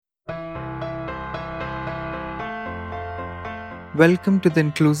Welcome to the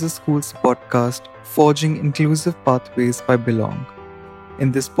Inclusive Schools podcast, Forging Inclusive Pathways by Belong. In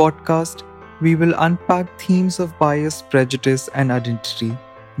this podcast, we will unpack themes of bias, prejudice, and identity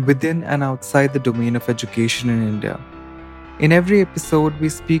within and outside the domain of education in India. In every episode, we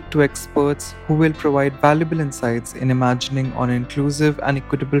speak to experts who will provide valuable insights in imagining an inclusive and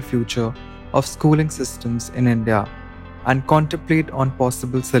equitable future of schooling systems in India and contemplate on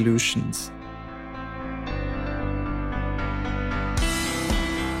possible solutions.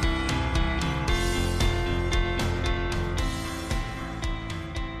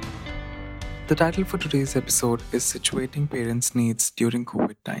 The title for today's episode is Situating Parents' Needs During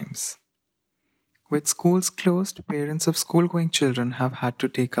COVID Times. With schools closed, parents of school going children have had to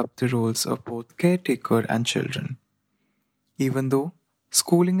take up the roles of both caretaker and children. Even though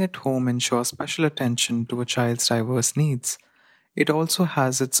schooling at home ensures special attention to a child's diverse needs, it also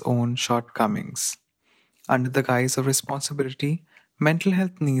has its own shortcomings. Under the guise of responsibility, mental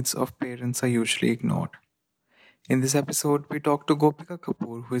health needs of parents are usually ignored. In this episode, we talk to Gopika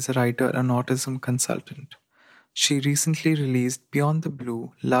Kapoor, who is a writer and autism consultant. She recently released Beyond the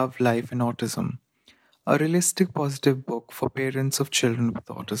Blue Love, Life, and Autism, a realistic positive book for parents of children with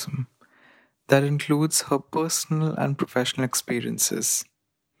autism that includes her personal and professional experiences.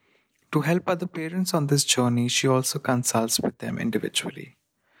 To help other parents on this journey, she also consults with them individually.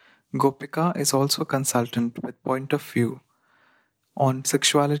 Gopika is also a consultant with Point of View on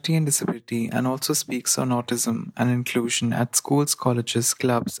sexuality and disability and also speaks on autism and inclusion at schools, colleges,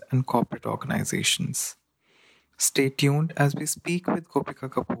 clubs, and corporate organizations. Stay tuned as we speak with Gopika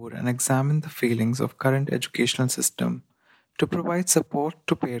Kapoor and examine the failings of current educational system to provide support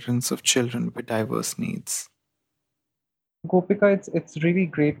to parents of children with diverse needs. Gopika, it's really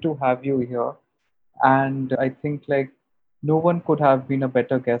great to have you here, and I think no one could have been a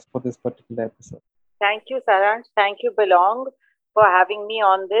better guest for this particular episode. Thank you, Saransh. Thank you, Belong, for having me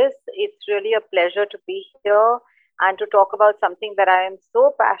on this. It's really a pleasure to be here and to talk about something that I am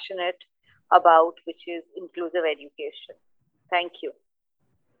so passionate about, which is inclusive education. Thank you.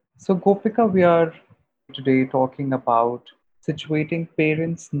 So, Gopika, we are today talking about situating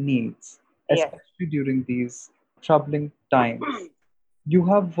parents' needs, Yes. especially during these troubling times. You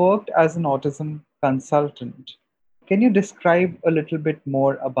have worked as an autism consultant. Can you describe a little bit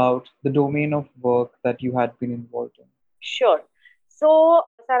more about the domain of work that you had been involved in? Sure. So,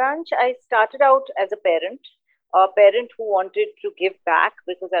 Saransh, I started out as a parent who wanted to give back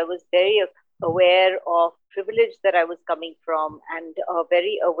because I was very aware of privilege that I was coming from and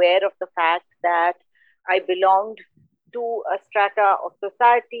very aware of the fact that I belonged to a strata of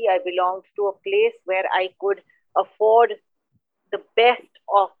society. I belonged to a place where I could afford the best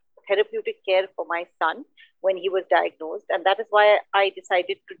of therapeutic care for my son when he was diagnosed. And that is why I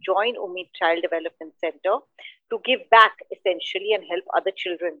decided to join Umid Child Development Center to give back essentially and help other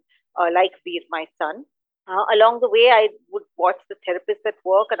children like Veer, my son. Along the way, I would watch the therapists at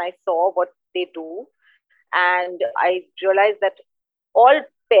work and I saw what they do. And I realized that all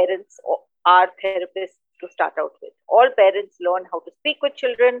parents are therapists to start out with. All parents learn how to speak with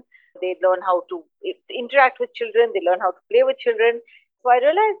children, they learn how to interact with children, they learn how to play with children. So I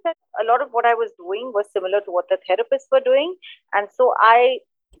realized that a lot of what I was doing was similar to what the therapists were doing. And so I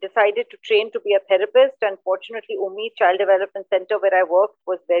decided to train to be a therapist. And fortunately, Umi Child Development Center, where I worked,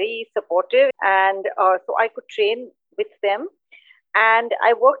 was very supportive. And so I could train with them. And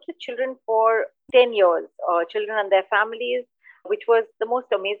I worked with children for 10 years, children and their families, which was the most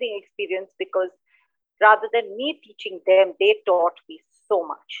amazing experience because rather than me teaching them, they taught me so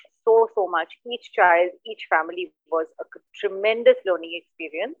much, so much. Each child, each family was a tremendous learning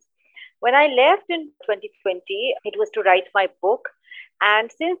experience. When I left in 2020, it was to write my book. And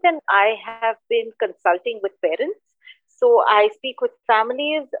since then, I have been consulting with parents. So I speak with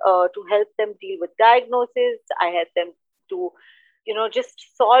families to help them deal with diagnosis. I help them to,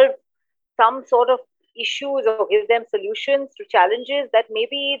 just solve some sort of issues or give them solutions to challenges that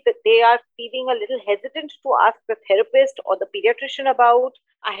maybe that they are feeling a little hesitant to ask the therapist or the pediatrician about.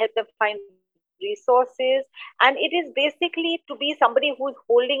 I help them find resources. And it is basically to be somebody who's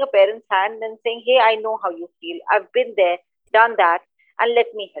holding a parent's hand and saying, hey, I know how you feel. I've been there, done that, and let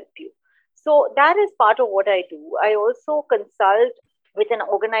me help you. So that is part of what I do. I also consult with an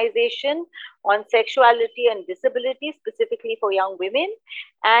organization on sexuality and disability, specifically for young women.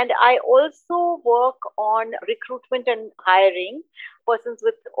 And I also work on recruitment and hiring persons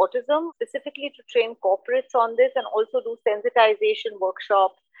with autism, specifically to train corporates on this and also do sensitization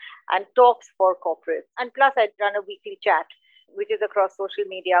workshops and talks for corporates. And plus, I run a weekly chat, which is across social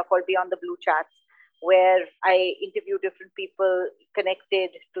media called Beyond the Blue Chats, where I interview different people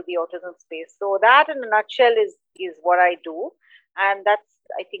connected to the autism space. So that in a nutshell is what I do. And that's,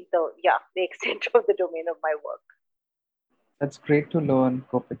 I think, the extent of the domain of my work. That's great to learn,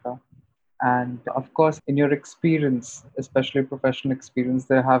 Gopika. And of course, in your experience, especially professional experience,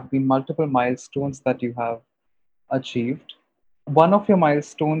 there have been multiple milestones that you have achieved. One of your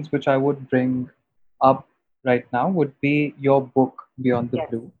milestones, which I would bring up right now, would be your book, Beyond the Yes,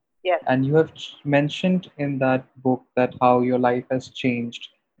 Blue. yes, And you have mentioned in that book that how your life has changed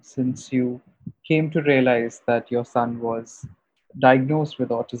since you came to realize that your son was diagnosed with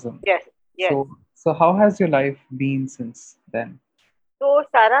autism. yes, yes. So how has your life been since then? So,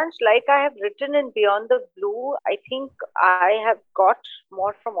 Saransh, like I have written in Beyond the Blue, I think I have got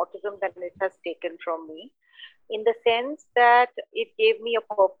more from autism than it has taken from me, in the sense that it gave me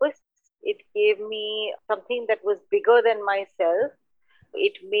a purpose. It gave me something that was bigger than myself.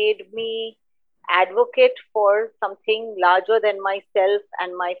 It made me advocate for something larger than myself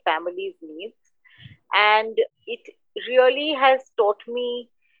and my family's needs. And it really has taught me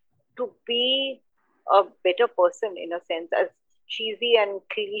to be a better person, in a sense, as cheesy and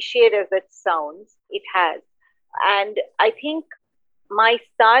cliched as it sounds, it has. And I think my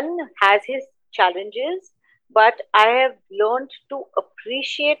son has his challenges, but I have learned to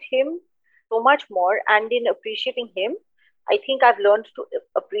appreciate him so much more. And in appreciating him, I think I've learned to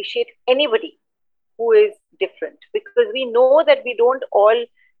appreciate anybody who is different, because we know that we don't all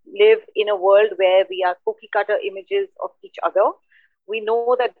live in a world where we are cookie cutter images of each other. We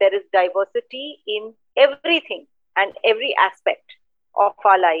know that there is diversity in everything and every aspect of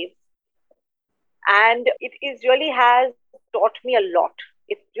our lives, and it is really has taught me a lot.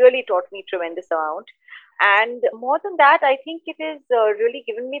 It really taught me tremendous amount. And more than that, I think it is really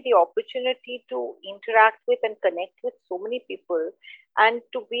given me the opportunity to interact with and connect with so many people, and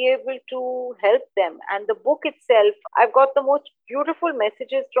to be able to help them. And the book itself, I've got the most beautiful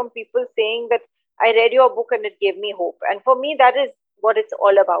messages from people saying that I read your book and it gave me hope. And for me, that is what it's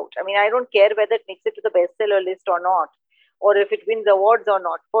all about. I mean, I don't care whether it makes it to the bestseller list or not, or if it wins awards or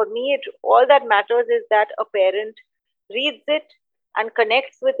not. For me, it all that matters is that a parent reads it and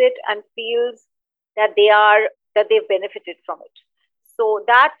connects with it and feels that they've benefited from it. So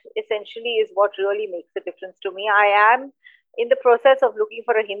that essentially is what really makes a difference to me. I am in the process of looking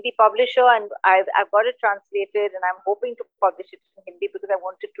for a Hindi publisher, and I've got it translated, and I'm hoping to publish it in Hindi because I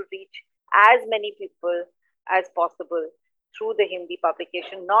wanted to reach as many people as possible through the Hindi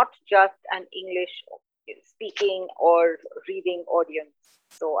publication, not just an English speaking or reading audience.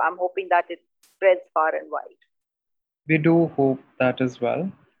 So I'm hoping that it spreads far and wide. We do hope that as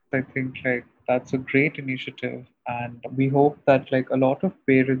well. I think like that's a great initiative, and we hope that like a lot of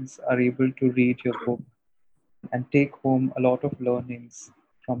parents are able to read your book and take home a lot of learnings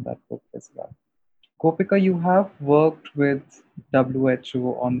from that book as well. Gopika, you have worked with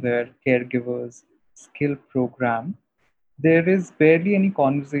WHO on their caregivers skill program. There is barely any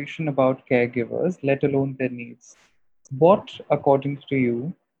conversation about caregivers, let alone their needs. What, according to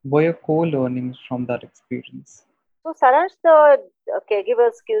you, were your core learnings from that experience? So, Saransh, the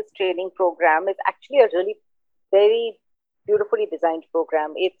caregiver skills training program is actually a really very beautifully designed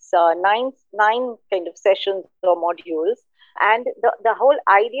program. It's nine kind of sessions or modules, and the whole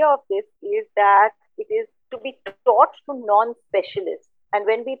idea of this is that it is to be taught to non-specialists. And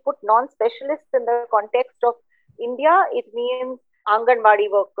when we put non-specialists in the context of India, it means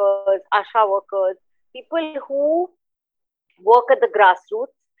Anganwadi workers, ASHA workers, people who work at the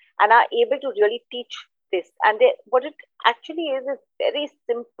grassroots and are able to really teach this. And what it actually is very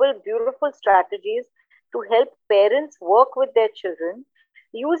simple, beautiful strategies to help parents work with their children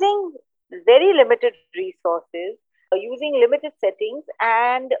using very limited resources, using limited settings,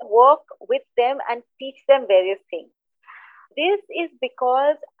 and work with them and teach them various things. This is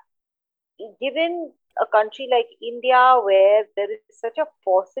because, given a country like India, where there is such a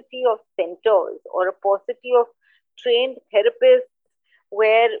paucity of centers or a paucity of trained therapists,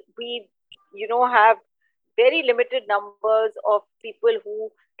 where we, have very limited numbers of people who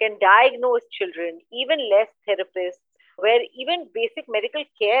can diagnose children, even less therapists, where even basic medical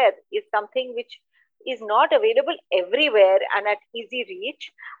care is something which is not available everywhere and at easy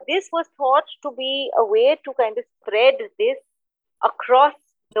reach. This was thought to be a way to kind of spread this across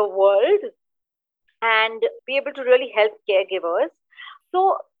the world and be able to really help caregivers.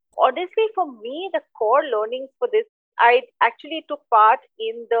 So, honestly, for me, the core learnings for this, I actually took part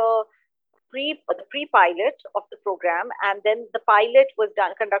in the pre-pilot of the program, and then the pilot was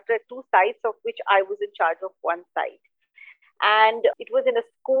done conducted at two sites, of which I was in charge of one site, and it was in a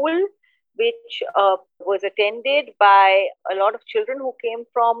school which was attended by a lot of children who came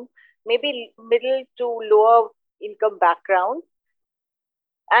from maybe middle to lower income backgrounds,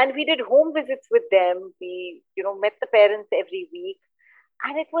 And we did home visits with them. We, met the parents every week.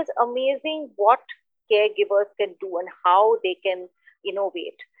 And it was amazing what caregivers can do and how they can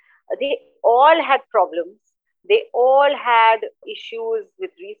innovate. They all had problems. They all had issues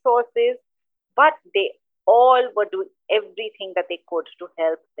with resources, but they all were doing everything that they could to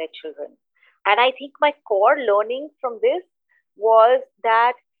help their children. And I think my core learning from this was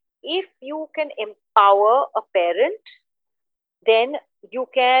that if you can empower a parent, then you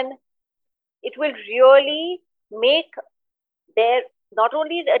can, it will really make their, not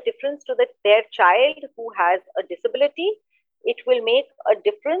only a difference to their child who has a disability, it will make a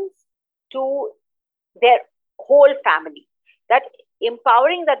difference to their whole family. That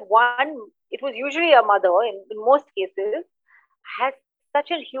empowering that one, it was usually a mother in most cases, has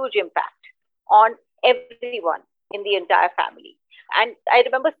such a huge impact on everyone in the entire family. And I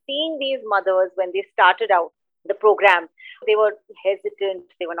remember seeing these mothers when they started out the program. They were hesitant,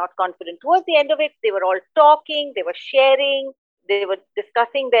 they were not confident. Towards the end of it, they were all talking, they were sharing, they were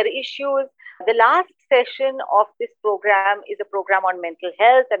discussing their issues. The last session of this program is a program on mental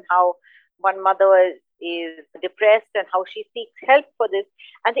health and how one mother is depressed and how she seeks help for this.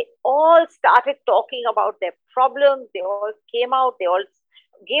 And they all started talking about their problems. They all came out, they all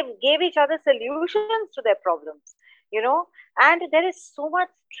gave each other solutions to their problems, you know. And there is so much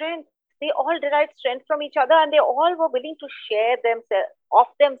strength. They all derived strength from each other, and they all were willing to share themselves of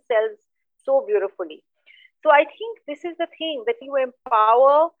themselves so beautifully. So I think this is the thing, that you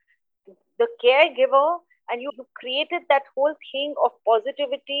empower the caregiver, and you created that whole thing of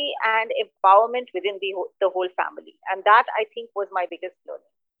positivity and empowerment within the whole family. And that, I think, was my biggest learning.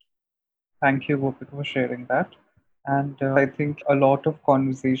 Thank you, Gopika, for sharing that. And I think a lot of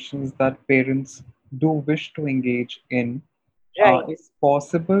conversations that parents do wish to engage in Right. is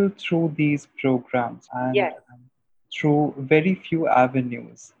possible through these programs and Yes. through very few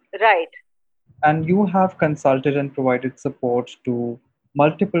avenues. Right. And you have consulted and provided support to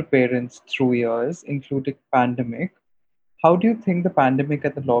multiple parents through years, including pandemic. How do you think the pandemic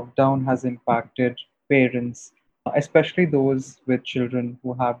and the lockdown has impacted parents, especially those with children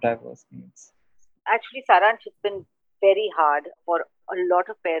who have diverse needs? Actually, Saransh, it's been very hard for a lot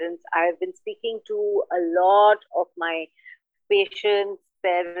of parents. I've been speaking to a lot of my patients,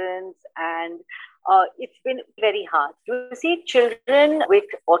 parents, and it's been very hard. You see, children with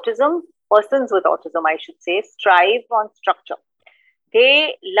autism, persons with autism, I should say, strive on structure.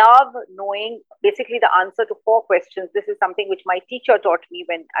 They love knowing basically the answer to four questions. This is something which my teacher taught me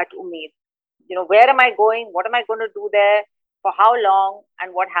when at Umeed. Where am I going? What am I going to do there? For how long?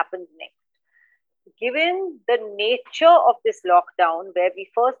 And what happens next? Given the nature of this lockdown, where we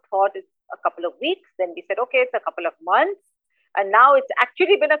first thought it's a couple of weeks, then we said, okay, it's a couple of months, and now it's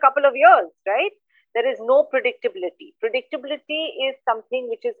actually been a couple of years, right? There is no predictability. Predictability is something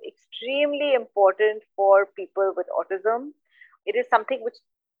which is extremely important for people with autism. It is something which,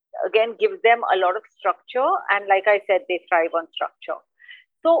 again, gives them a lot of structure. And like I said, they thrive on structure.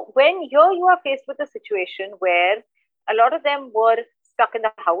 So when here you are faced with a situation where a lot of them were stuck in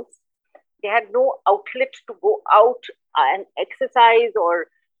the house, they had no outlet to go out and exercise or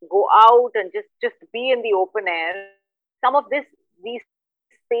go out and just be in the open air. Some of these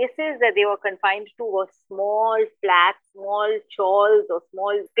spaces that they were confined to were small flats, small chawls, or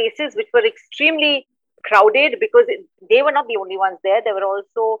small spaces which were extremely crowded because they were not the only ones there. There were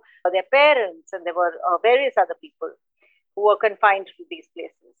also their parents, and there were various other people who were confined to these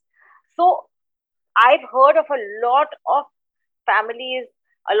places. So I've heard of a lot of families,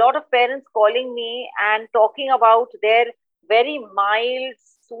 a lot of parents calling me and talking about their very mild,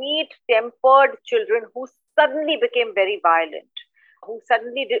 sweet tempered children who suddenly became very violent, who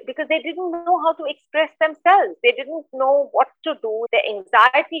suddenly did, because they didn't know how to express themselves. They didn't know what to do. Their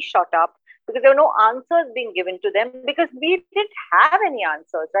anxiety shot up because there were no answers being given to them because we didn't have any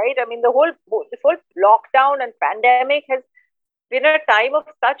answers, right? I mean, this whole lockdown and pandemic has been a time of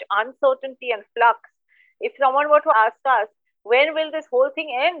such uncertainty and flux. If someone were to ask us, when will this whole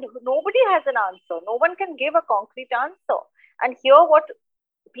thing end? Nobody has an answer. No one can give a concrete answer. And here, what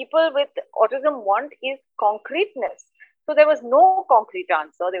people with autism want is concreteness. So there was no concrete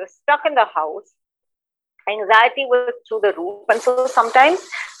answer. They were stuck in the house. Anxiety was through the roof. And so sometimes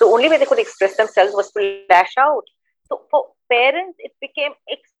the only way they could express themselves was to lash out. So for parents, it became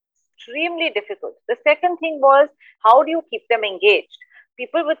extremely difficult. The second thing was, how do you keep them engaged?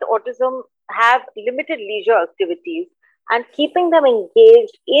 People with autism have limited leisure activities, and keeping them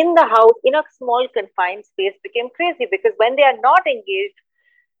engaged in the house in a small confined space became crazy because when they are not engaged,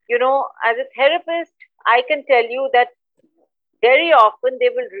 as a therapist, I can tell you that very often they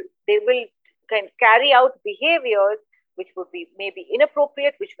will carry out behaviors which would be maybe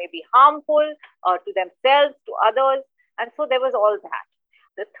inappropriate, which may be harmful to themselves, to others. And so there was all that.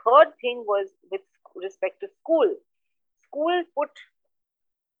 The third thing was with respect to school. School put,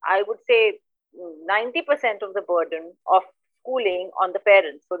 I would say, 90% of the burden of schooling on the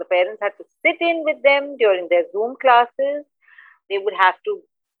parents. So the parents had to sit in with them during their Zoom classes. They would have to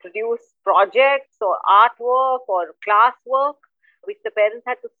produce projects or artwork or classwork, which the parents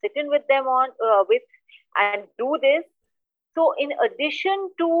had to sit in with them on with and do this. So, in addition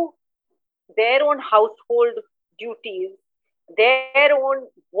to their own household duties, their own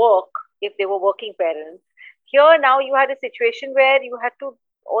work, if they were working parents, here now you had a situation where you had to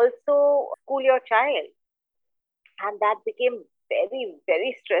also school your child, and that became very,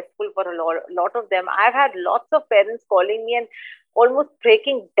 very stressful for a lot of them. I've had lots of parents calling me and almost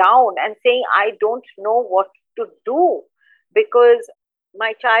breaking down and saying, I don't know what to do because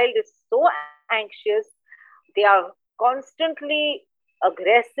my child is so anxious. They are constantly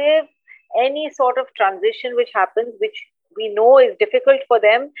aggressive. Any sort of transition which happens, which we know is difficult for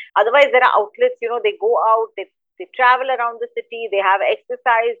them. Otherwise, there are outlets, they go out, they travel around the city, they have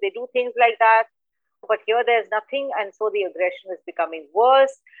exercise, they do things like that. But here there's nothing, and so the aggression is becoming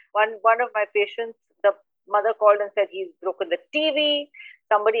worse. One of my patients, the mother called and said he's broken the TV.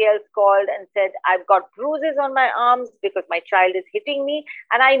 Somebody else called and said, I've got bruises on my arms because my child is hitting me.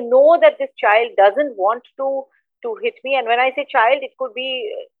 And I know that this child doesn't want to hit me. And when I say child, it could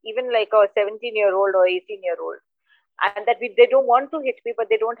be even like a 17-year-old or 18-year-old. And that they don't want to hit me, but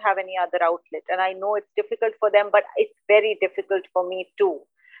they don't have any other outlet. And I know it's difficult for them, but it's very difficult for me too.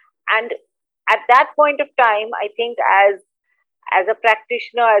 And at that point of time, I think as a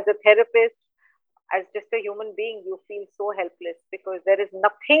practitioner, as a therapist, as just a human being, you feel so helpless because there is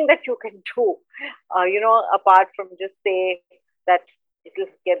nothing that you can do, apart from just say that it will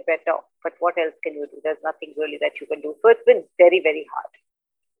get better. But what else can you do? There's nothing really that you can do. So it's been very, very hard.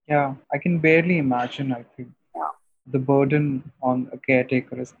 Yeah, I can barely imagine, I think, Yeah, the burden on a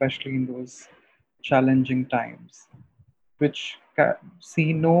caretaker, especially in those challenging times, which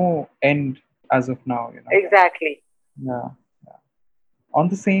see no end as of now. exactly. Yeah. On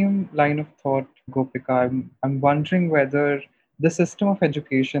the same line of thought, Gopika, I'm wondering whether the system of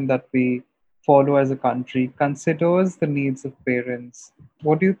education that we follow as a country considers the needs of parents.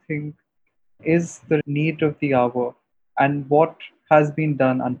 What do you think is the need of the hour and what has been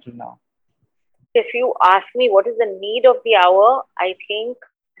done until now? If you ask me what is the need of the hour, I think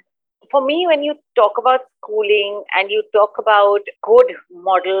for me, when you talk about schooling and you talk about good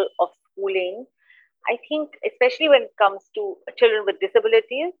model of schooling, I think especially when it comes to children with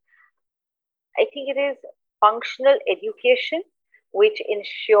disabilities, I think it is functional education which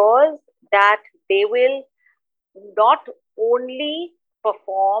ensures that they will not only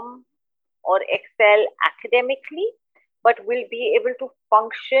perform or excel academically, but will be able to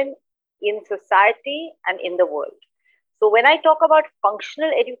function in society and in the world. So, when I talk about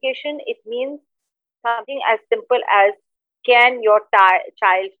functional education, it means something as simple as can your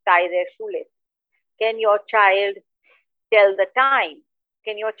child tie their shoelace? Can your child tell the time?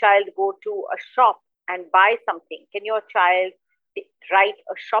 Can your child go to a shop and buy something? Can your child write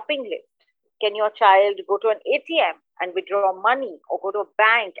a shopping list? Can your child go to an ATM and withdraw money or go to a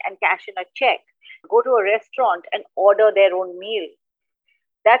bank and cash in a check? Go to a restaurant and order their own meal?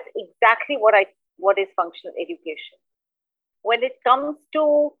 That's exactly what is functional education. When it comes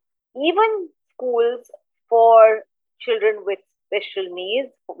to even schools for children with special needs,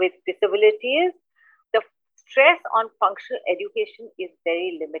 with disabilities, the stress on functional education is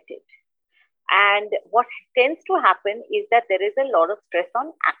very limited. And what tends to happen is that there is a lot of stress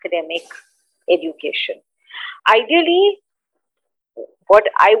on academic education. Ideally, what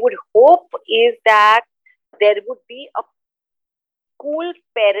I would hope is that there would be a school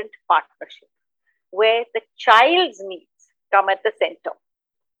parent partnership where the child's needs come at the center.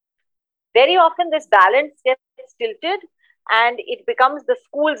 Very often, this balance gets tilted and it becomes the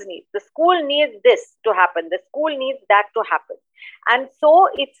school's needs. The school needs this to happen, the school needs that to happen. And so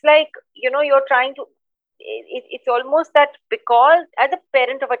it's like, you're trying to, it's almost that because as a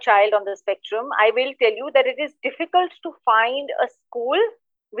parent of a child on the spectrum, I will tell you that it is difficult to find a school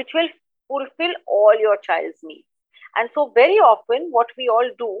which will fulfill all your child's needs. And so, very often, what we all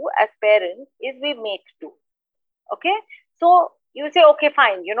do as parents is we make do. Okay, so you say, okay,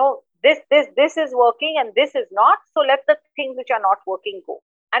 fine, this is working and this is not, so let the things which are not working go.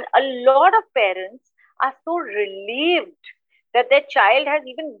 And a lot of parents are so relieved that their child has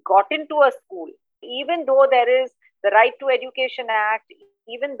even got into a school, even though there is the Right to Education Act,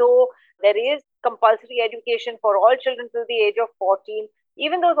 even though there is compulsory education for all children till the age of 14.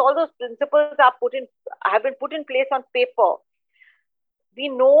 Even though all those principles are have been put in place on paper, we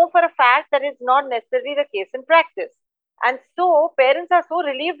know for a fact that it's not necessarily the case in practice. And so parents are so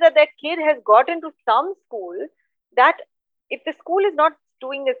relieved that their kid has got into some school that if the school is not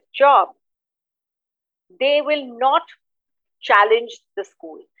doing its job, they will not challenge the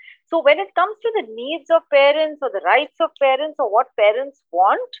school. So when it comes to the needs of parents or the rights of parents or what parents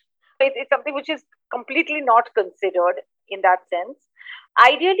want, it's something which is completely not considered in that sense.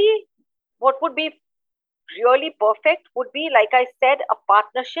 Ideally, what would be really perfect would be, like I said, a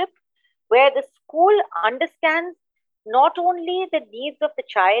partnership where the school understands not only the needs of the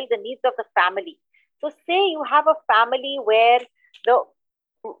child, the needs of the family. So, say you have a family where the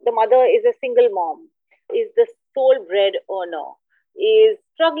the mother is a single mom, is the sole bread earner, is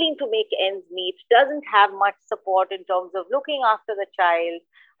struggling to make ends meet, doesn't have much support in terms of looking after the child,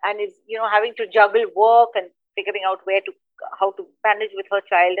 and is having to juggle work and figuring out where to how to manage with her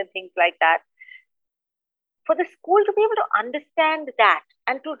child and things like that. For the school to be able to understand that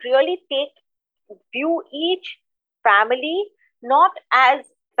and to really take view each family not as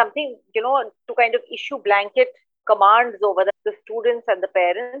something to kind of issue blanket commands over the students and the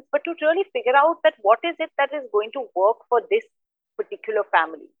parents, but to really figure out that what is it that is going to work for this particular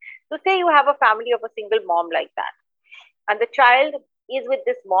family. So say you have a family of a single mom like that, and the child is with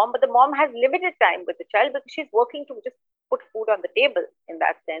this mom, but the mom has limited time with the child because she's working to just put food on the table in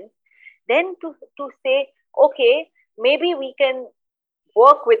that sense. Then to say, okay, maybe we can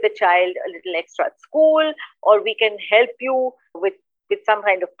work with the child a little extra at school, or we can help you with some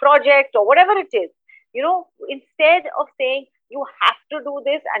kind of project or whatever it is. Instead of saying you have to do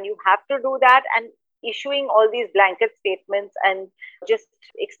this and you have to do that and issuing all these blanket statements and just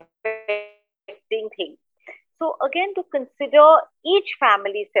expecting things. So again, to consider each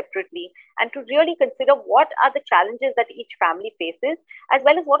family separately and to really consider what are the challenges that each family faces, as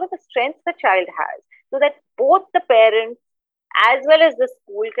well as what are the strengths the child has, so that both the parents as well as the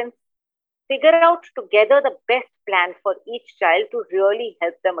school can figure out together the best plan for each child to really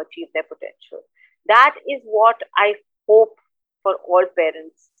help them achieve their potential. That is what I hope for all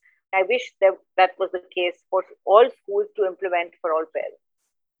parents. I wish that was the case for all schools to implement for all parents.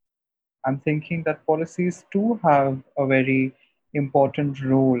 I'm thinking that policies too have a very important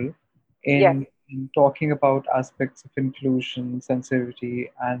role Yes, in talking about aspects of inclusion,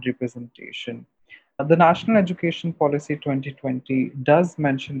 sensitivity, and representation. The National Education Policy 2020 does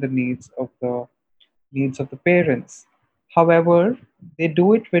mention the needs of the parents. However, they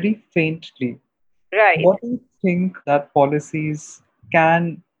do it very faintly. right. What do you think that policies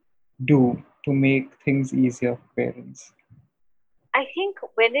can do to make things easier for parents? I think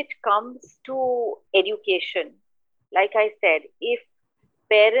when it comes to education, like I said, if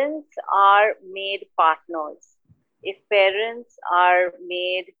parents are made partners, if parents are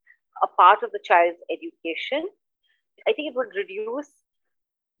made a part of the child's education, I think it would reduce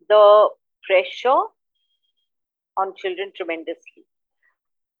the pressure on children tremendously.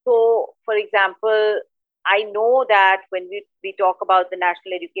 So, for example, I know that when we talk about the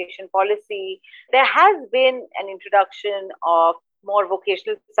national education policy, there has been an introduction of more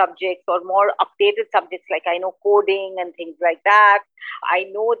vocational subjects or more updated subjects like I know coding and things like that. I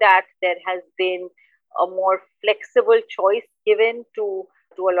know that there has been a more flexible choice given to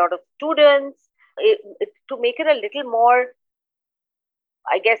a lot of students to make it a little more,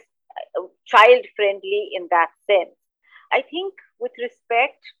 I guess, child friendly in that sense. I think with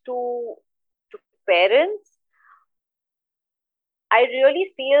respect to parents, I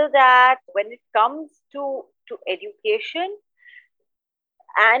really feel that when it comes to education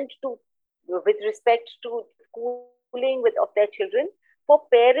and to with respect to schooling with of their children, for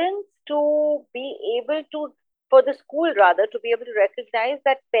parents to be able to for the school rather to be able to recognize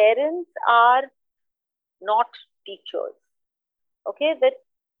that parents are not teachers. Okay, that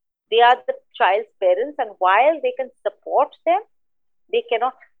they are the child's parents, and while they can support them, they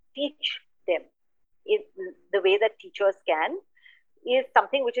cannot teach them in the way that teachers can, is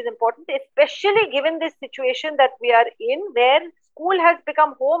something which is important, especially given this situation that we are in, where school has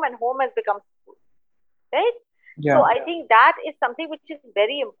become home and home has become school, right? So Yeah, I think that is something which is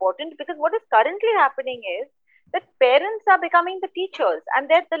very important, because what is currently happening is that parents are becoming the teachers and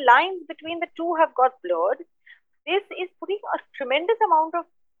that the lines between the two have got blurred. This is putting a tremendous amount of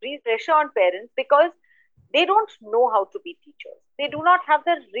pressure on parents because they don't know how to be teachers. They do not have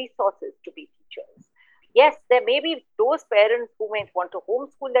the resources to be teachers. Yes, there may be those parents who might want to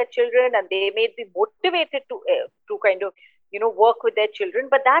homeschool their children and they may be motivated to kind of work with their children,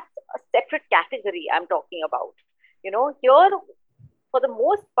 but that's a separate category I'm talking about. Here, for the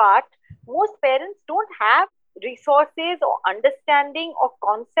most part, most parents don't have resources or understanding or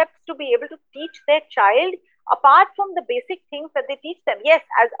concepts to be able to teach their child apart from the basic things that they teach them. Yes,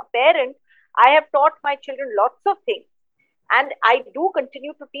 as a parent, I have taught my children lots of things and I do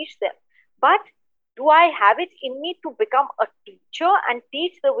continue to teach them. But do I have it in me to become a teacher and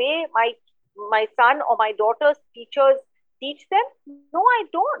teach the way my son or my daughter's teachers teach them? No, I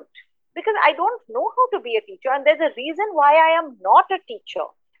don't. Because I don't know how to be a teacher, and there's a reason why I am not a teacher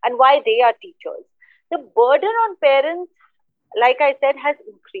and why they are teachers. The burden on parents, like I said, has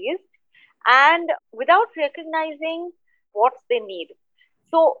increased, and without recognizing what they need.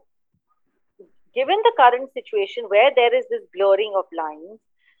 So, given the current situation where there is this blurring of lines,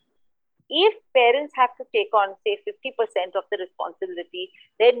 if parents have to take on, say, 50% of the responsibility,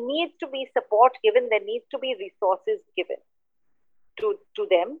 there needs to be support given, there needs to be resources given to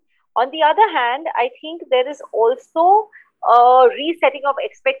them. On the other hand, I think there is also a resetting of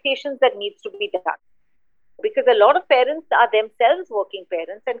expectations that needs to be done because a lot of parents are themselves working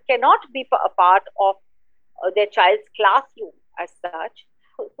parents and cannot be a part of their child's classroom as such.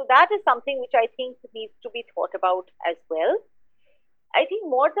 So that is something which I think needs to be thought about as well. I think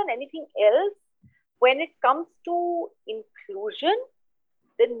more than anything else, when it comes to inclusion,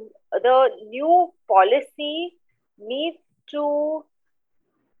 the new policy needs to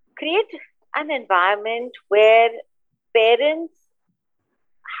create an environment where parents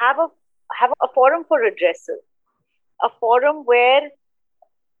have a forum for redressal, a forum where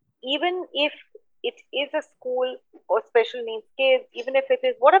even if it is a school for special needs kids, even if it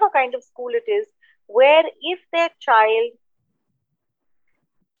is whatever kind of school it is, where if their child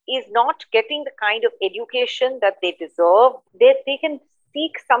is not getting the kind of education that they deserve, they can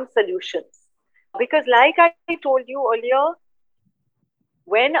seek some solutions. Because, like I told you earlier,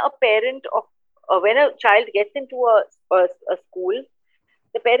 when a parent of when a child gets into a school,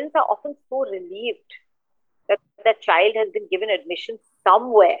 the parents are often so relieved that that child has been given admission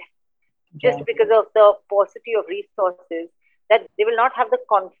somewhere just Yeah. because of the paucity of resources that they will not have the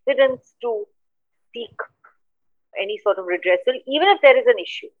confidence to seek any sort of redressal, even if there is an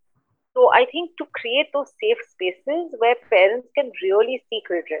issue. So I think to create those safe spaces where parents can really seek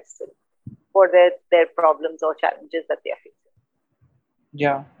redressal for their problems or challenges that they are facing.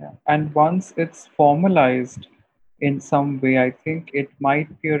 Yeah, yeah. And once it's formalized in some way, I think it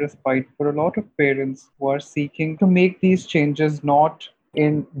might be a respite for a lot of parents who are seeking to make these changes not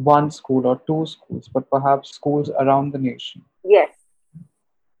in one school or two schools, but perhaps schools around the nation. Yes,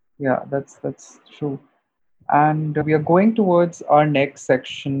 Yeah, that's true. And we are going towards our next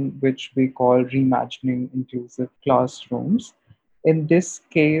section, which we call Reimagining Inclusive Classrooms. In this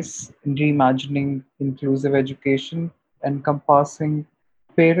case, reimagining inclusive education encompassing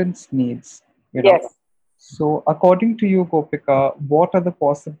parents' needs, you know. yes. So, according to you, Gopika, what are the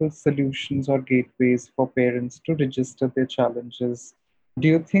possible solutions or gateways for parents to register their challenges? Do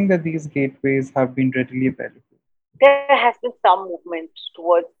you think that these gateways have been readily available? There has been some movement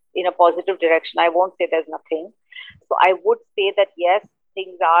towards in a positive direction. I won't say there's nothing. So I would say that yes,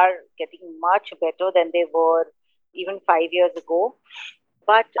 things are getting much better than they were even 5 years ago.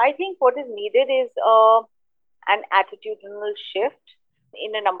 But I think what is needed is an attitudinal shift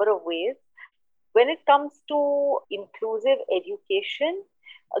in a number of ways. When it comes to inclusive education,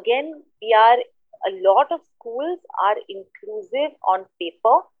 again, we are a lot of schools are inclusive on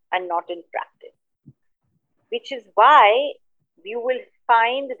paper and not in practice, which is why you will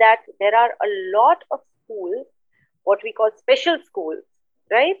find that there are a lot of schools, what we call special schools,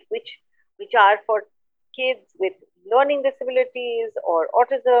 right? Which are for kids with learning disabilities or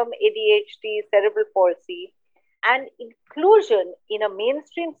autism, ADHD, cerebral palsy. And inclusion in a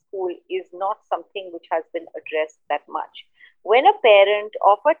mainstream school is not something which has been addressed that much. When a parent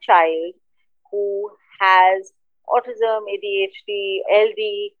of a child who has autism, ADHD,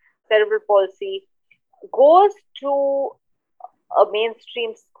 LD, cerebral palsy goes to a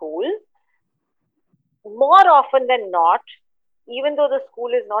mainstream school, more often than not, even though the school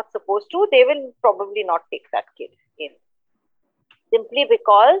is not supposed to, they will probably not take that kid in. Simply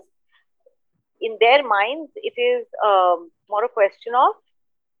because in their minds, it is more a question of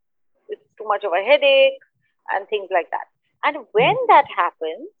it's too much of a headache and things like that. And when that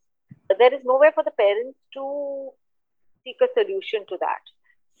happens, there is nowhere for the parents to seek a solution to that.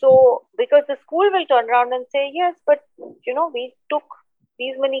 So, because the school will turn around and say, yes, but we took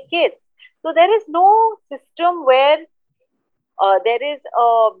these many kids. So, there is no system where there is,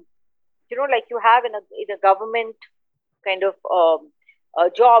 like you have in a government kind of a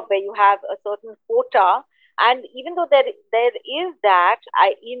job where you have a certain quota. And even though there is that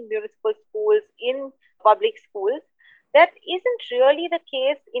in municipal schools, in public schools, that isn't really the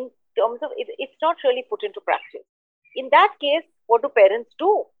case in terms of it's not really put into practice. In that case, what do parents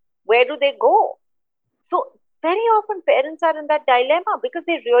do? Where do they go? So very often parents are in that dilemma because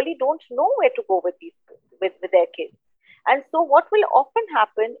they really don't know where to go with with their kids. And so what will often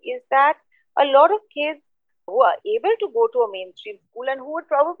happen is that a lot of kids who are able to go to a mainstream school and who would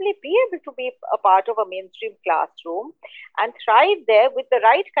probably be able to be a part of a mainstream classroom and thrive there with the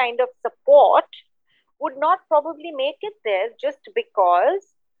right kind of support would not probably make it there just because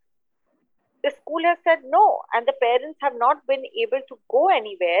the school has said no, and the parents have not been able to go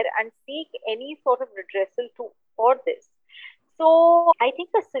anywhere and seek any sort of redressal for this. So I think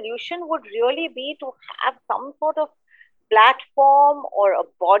the solution would really be to have some sort of platform or a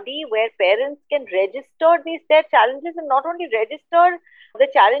body where parents can register these their challenges, and not only register the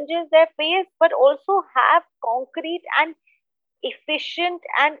challenges they face, but also have concrete and efficient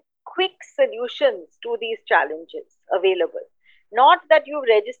and quick solutions to these challenges available. Not that you've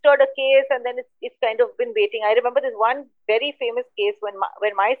registered a case and then it's kind of been waiting. I remember this one very famous case when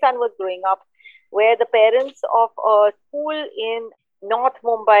my son was growing up, where the parents of a school in North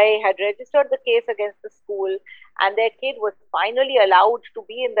Mumbai had registered the case against the school, and their kid was finally allowed to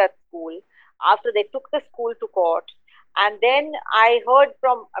be in that school after they took the school to court. And then I heard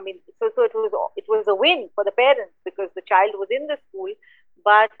from, I mean, so it was a win for the parents because the child was in the school.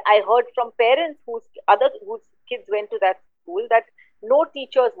 But I heard from parents whose kids went to that school that no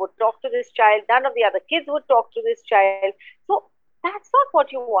teachers would talk to this child, none of the other kids would talk to this child. So that's not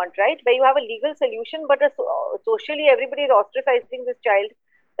what you want, right? Where you have a legal solution, but socially everybody is ostracizing this child.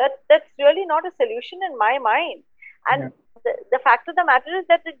 That's really not a solution in my mind. And Yeah. the fact of the matter is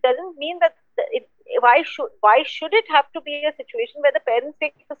that it doesn't mean that it, why should it have to be a situation where the parents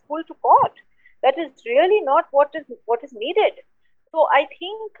take the school to court? That is really not what is needed. So I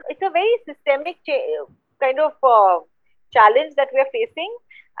think it's a very systemic kind of challenge that we are facing,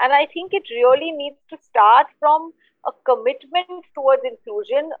 and I think it really needs to start from a commitment towards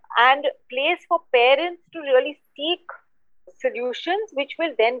inclusion and place for parents to really seek solutions which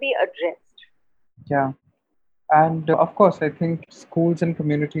will then be addressed. Yeah. And of course, I think schools and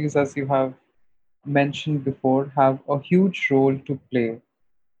communities, as you have mentioned before, have a huge role to play.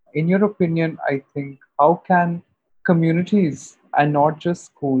 In your opinion, I think, how can communities and not just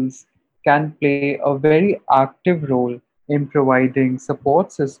schools can play a very active role in providing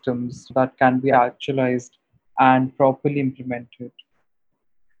support systems that can be actualized and properly implemented?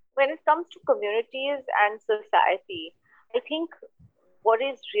 When it comes to communities and society, I think what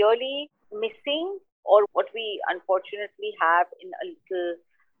is really missing, or what we unfortunately have in a little,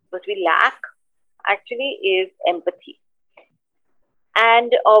 what we lack actually, is empathy.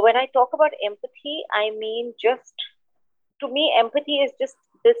 And when I talk about empathy, I mean, just to me, empathy is just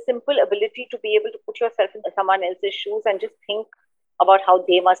the simple ability to be able to put yourself in someone else's shoes and just think about how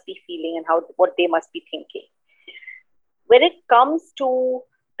they must be feeling and how what they must be thinking. When it comes to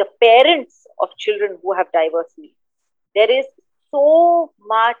the parents of children who have diverse needs, there is so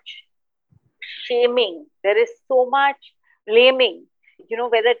much shaming, there is so much blaming,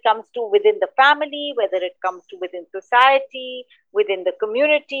 whether it comes to within the family, whether it comes to within society, within the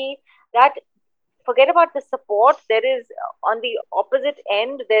community, that forget about the support. There is, on the opposite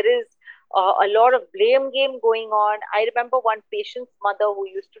end, there is a lot of blame game going on. I remember one patient's mother who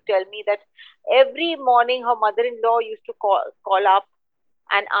used to tell me that every morning her mother-in-law used to call up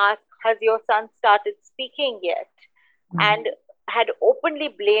and ask, has your son started speaking yet? And had openly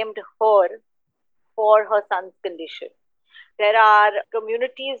blamed her for her son's condition. There are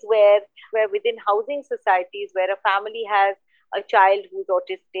communities where within housing societies, where a family has a child who's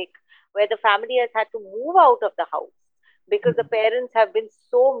autistic, where the family has had to move out of the house because the parents have been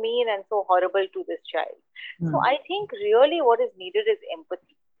so mean and so horrible to this child. So Mm. I think really what is needed is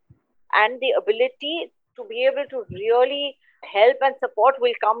empathy, and the ability to be able to really help and support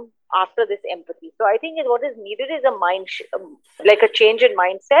will come after this empathy. So I think what is needed is like a change in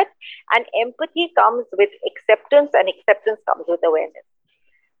mindset, and empathy comes with acceptance, and acceptance comes with awareness.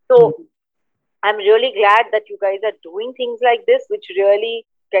 Mm. So I'm really glad that you guys are doing things like this, which really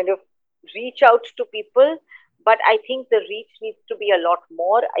kind of reach out to people. But I think the reach needs to be a lot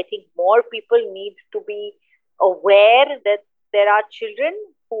more. I think more people need to be aware that there are children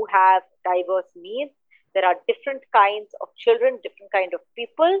who have diverse needs. There are different kinds of children, different kind of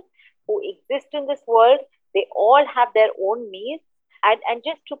people who exist in this world. They all have their own needs. And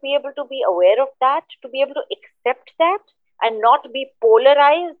just to be able to be aware of that, to be able to accept that, and not be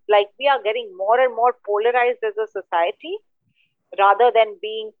polarized, like we are getting more and more polarized as a society rather than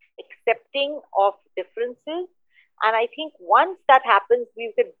being accepting of differences. And I think once that happens,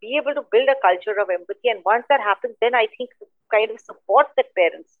 we can be able to build a culture of empathy. And once that happens, then I think the kind of support that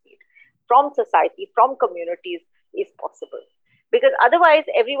parents need from society, from communities is possible. Because otherwise,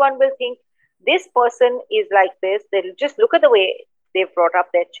 everyone will think this person is like this. They'll just look at the way they've brought up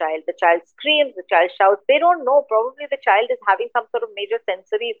their child. The child screams, the child shouts. They don't know. Probably the child is having some sort of major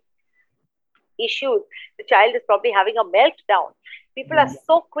sensory issues. The child is probably having a meltdown. People are Yeah.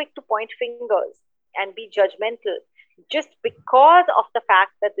 so quick to point fingers and be judgmental just because of the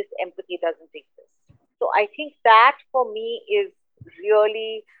fact that this empathy doesn't exist. So I think that for me is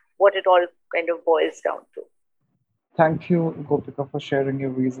really what it all kind of boils down to. Thank you, Gopika, for sharing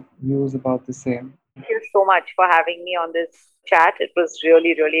your views about the same. Thank you so much for having me on this chat. It was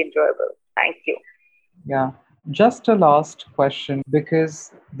really, really enjoyable. Thank you. Yeah. Just a last question,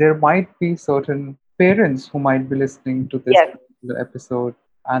 because there might be certain parents who might be listening to this Yes. particular episode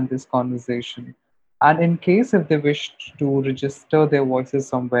and this conversation. And in case if they wished to register their voices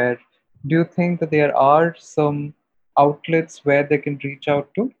somewhere, do you think that there are some outlets where they can reach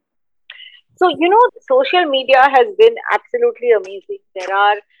out to? So, social media has been absolutely amazing. There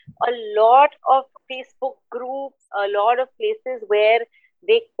are a lot of Facebook groups, a lot of places where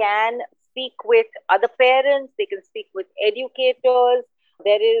they can speak with other parents, they can speak with educators.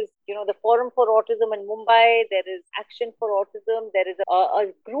 There is, the Forum for Autism in Mumbai, there is Action for Autism, there is a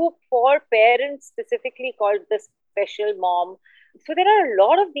group for parents specifically called the Special Mom. So there are a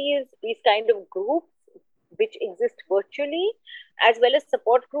lot of these kind of groups which exist virtually, as well as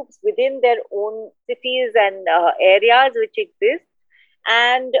support groups within their own cities and areas which exist.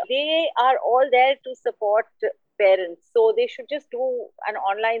 And they are all there to support parents. So they should just do an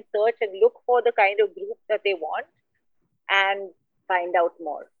online search and look for the kind of group that they want and find out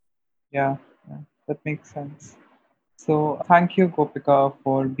more. Yeah, yeah, that makes sense. So thank you, Gopika,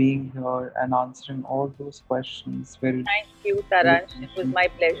 for being here and answering all those questions very Thank you, very Saransh. It was patiently. my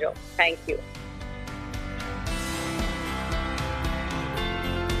pleasure. Thank you.